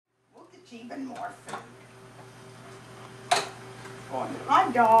even more food.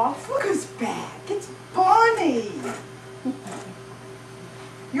 Hi, dogs. Look who's back. It's Bonnie.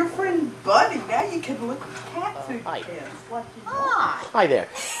 Your friend Buddy. Now you can look at cat food Hi. pins like you want. Hi there.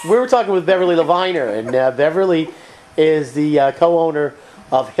 We were talking with Beverly Leviner, and Beverly is the co-owner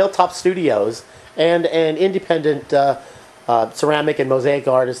of Hilltop Studios and an independent ceramic and mosaic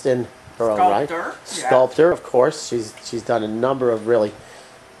artist in her own right. Sculptor, of course. She's done a number of really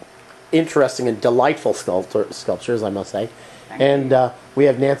interesting and delightful sculptures, I must say. And we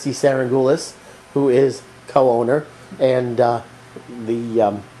have Nancy Sarangoulis, who is co-owner and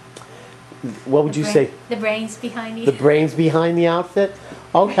what would you say? The brains behind you. The brains behind the outfit?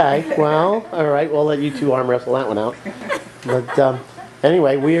 Okay, well, all right, we'll let you two arm wrestle that one out. But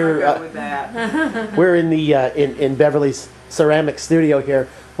anyway, we're in the in Beverly's ceramic studio here.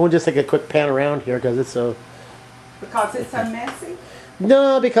 We'll just take a quick pan around here because it's so... Because it's so messy?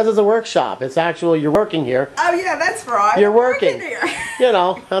 No, because it's a workshop. It's actually, you're working here. Oh, yeah, that's right. You're working. Here. You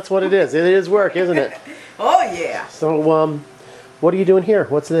know, that's what it is. It is work, isn't it? Oh, yeah. So, what are you doing here?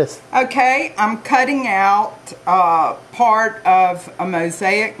 What's this? Okay, I'm cutting out part of a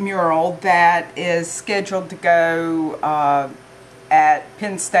mosaic mural that is scheduled to go at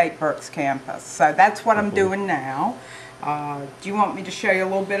Penn State Berks campus. So that's what I'm doing now. Do you want me to show you a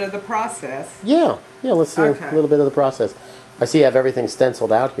little bit of the process? Yeah, let's see a little bit of the process. I see you have everything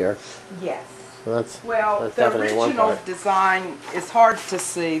stenciled out here. Yes. So that's the definitely one original part. design is hard to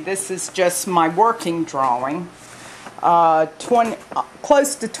see. This is just my working drawing.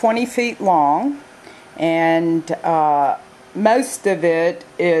 Close to 20 feet long, and most of it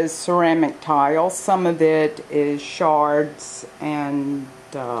is ceramic tiles. Some of it is shards and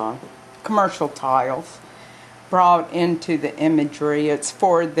commercial tiles brought into the imagery. It's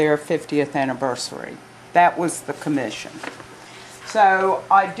for their 50th anniversary. That was the commission. So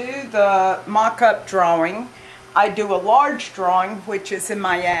I do the mock-up drawing. I do a large drawing, which is in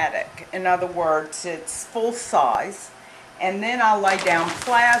my attic. In other words, it's full size. And then I lay down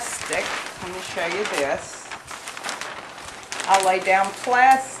plastic. Let me show you this. I lay down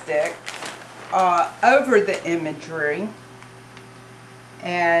plastic over the imagery.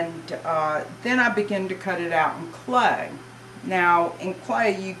 And then I begin to cut it out in clay. Now, in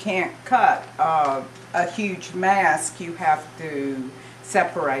clay, you can't cut a huge mask. You have to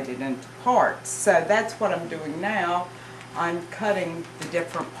separate it into parts. So that's what I'm doing now. I'm cutting the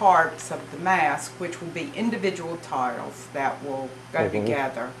different parts of the mask, which will be individual tiles that will go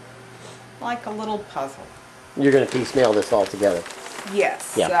together like a little puzzle. You're going to piecemeal this all together.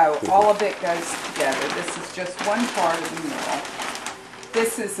 Yes, yeah. So all of it goes together. This is just one part of the mural.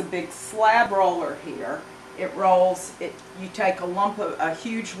 This is a big slab roller here. It rolls, you take a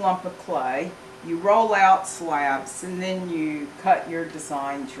huge lump of clay, you roll out slabs, and then you cut your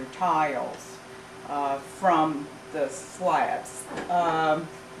designs, your tiles, from the slabs.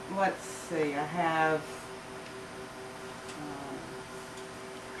 Let's see, I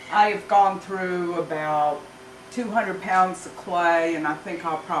have gone through about 200 pounds of clay, and I think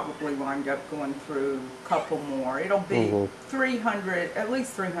I'll probably wind up going through a couple more. It'll be at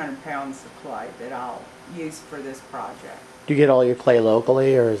least 300 pounds of clay that I'll use for this project. Do you get all your clay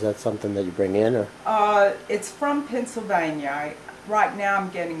locally, or is that something that you bring in? Or? It's from Pennsylvania. Right now I'm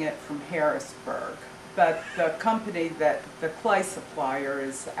getting it from Harrisburg, but the company that the clay supplier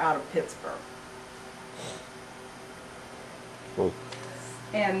is out of Pittsburgh.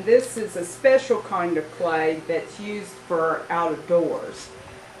 And this is a special kind of clay that's used for out of doors.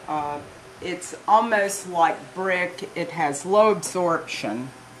 It's almost like brick. It has low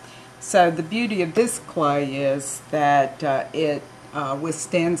absorption. So the beauty of this clay is that it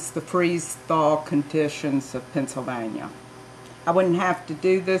withstands the freeze-thaw conditions of Pennsylvania. I wouldn't have to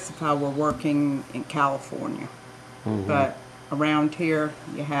do this if I were working in California. But around here,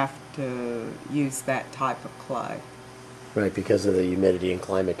 you have to use that type of clay. Right, because of the humidity and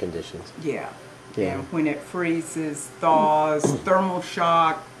climate conditions. Yeah. And when it freezes, thaws, thermal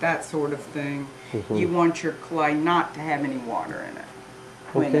shock, that sort of thing, you want your clay not to have any water in it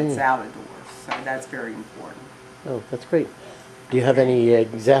when it's out of doors. So that's very important. Oh, that's great. Do you have any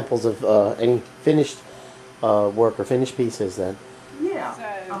examples of any finished work or finished pieces then? Yeah.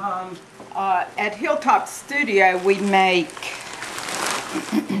 So, at Hilltop Studio, we make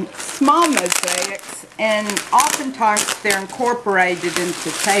small mosaics, and oftentimes they're incorporated into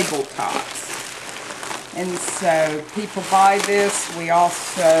tabletops. And so people buy this. We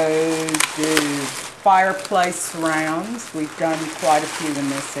also do fireplace surrounds. We've done quite a few in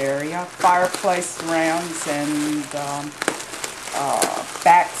this area. Fireplace surrounds and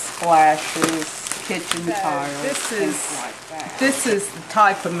backsplashes, kitchen tiles, things like that. This is the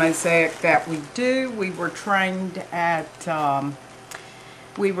type of mosaic that we do. We were trained at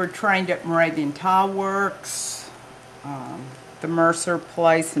Moravian Tile Works, the Mercer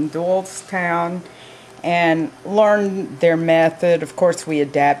Place in Doylestown, and learned their method. Of course, we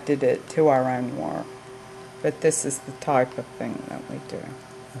adapted it to our own work, but this is the type of thing that we do.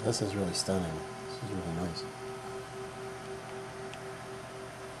 This is really stunning. This is really nice.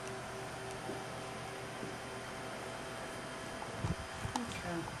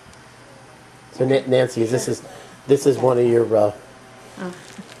 So Nancy, this is one of your.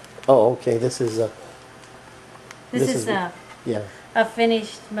 Oh, okay. This is yeah. a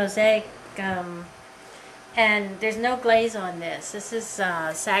finished mosaic, and there's no glaze on this. This is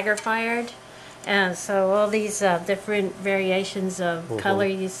sagger fired, and so all these different variations of color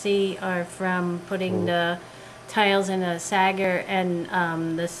you see are from putting the tiles in a sagger, and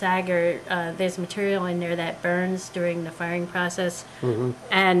the sagger, there's material in there that burns during the firing process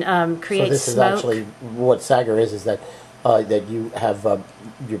and creates So this is smoke. actually what sagger is that that you have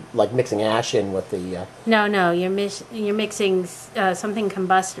you're like mixing ash in with the. No, you're mixing something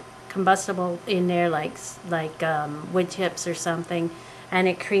combustible in there, like wood chips or something, and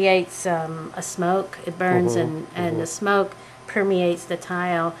it creates a smoke. It burns, and the smoke permeates the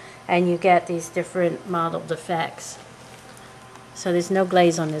tile, and you get these different mottled effects. So there's no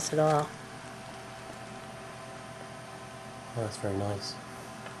glaze on this at all. Oh, that's very nice.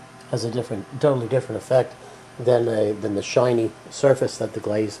 Has a totally different effect than the shiny surface that the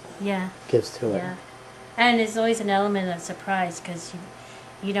glaze gives to it. Yeah, and there's always an element of surprise because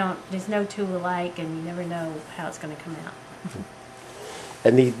you don't. There's no two alike, and you never know how it's going to come out.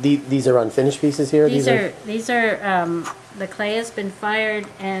 And these are unfinished pieces here. These are the clay has been fired,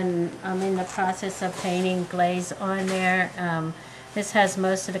 and I'm in the process of painting glaze on there. This has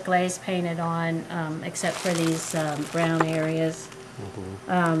most of the glaze painted on, except for these brown areas.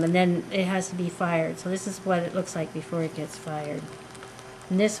 And then it has to be fired. So this is what it looks like before it gets fired.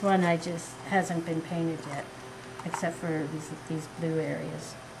 And this one just hasn't been painted yet, except for these blue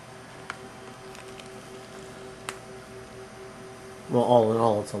areas. Well, all in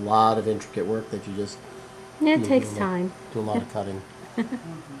all, it's a lot of intricate work that you just. Yeah, it takes time. Do a lot of cutting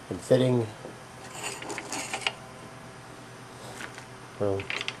and fitting. Well,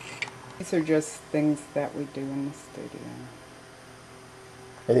 These are just things that we do in the studio.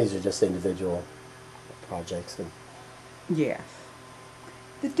 and these are just individual projects. And Yes.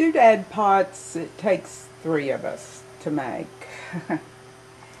 The doodad pots, it takes 3 of us to make.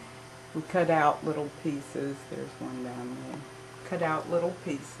 We cut out little pieces. There's one down there. Cut out little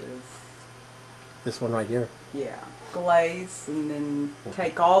pieces. this one right here. Yeah. Glaze, and then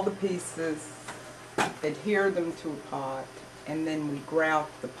take all the pieces, adhere them to a pot, and then we grout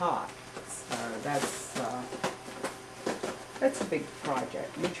the pot. So that's a big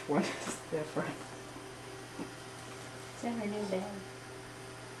project. Each one is different. It's in her new bed.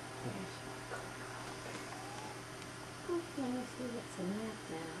 Let me see what's in that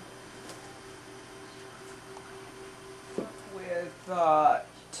now. With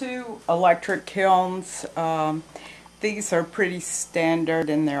 2 electric kilns. These are pretty standard,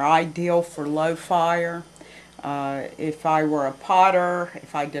 and they're ideal for low fire. If I were a potter,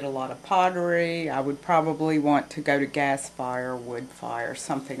 if I did a lot of pottery, I would probably want to go to gas fire, wood fire,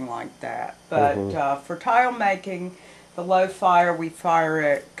 something like that. But for tile making, the low fire, we fire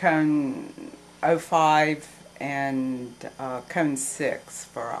at cone 05 and cone 6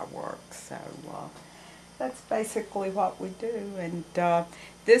 for our work. So that's basically what we do. And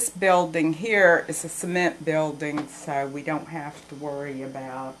this building here is a cement building, so we don't have to worry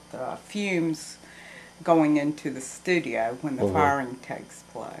about fumes going into the studio when the firing takes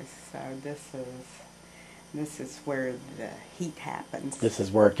place. So this is where the heat happens. This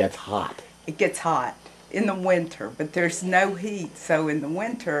is where it gets hot. It gets hot in the winter, but there's no heat. So in the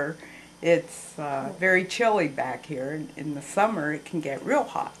winter, it's very chilly back here. In the summer, it can get real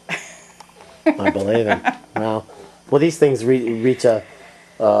hot. I believe it. Wow. Well, these things reach a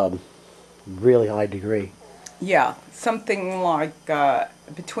really high degree. Yeah, something like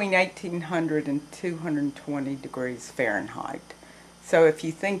between 1800 and 220 degrees Fahrenheit. So if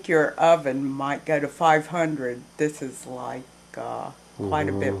you think your oven might go to 500, this is like quite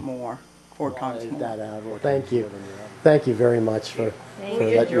a bit more, 4 times more. That out. Well, thank you. Thank you very much for We letting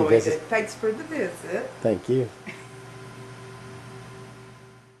me enjoyed visit. it. Thanks for the visit. Thank you.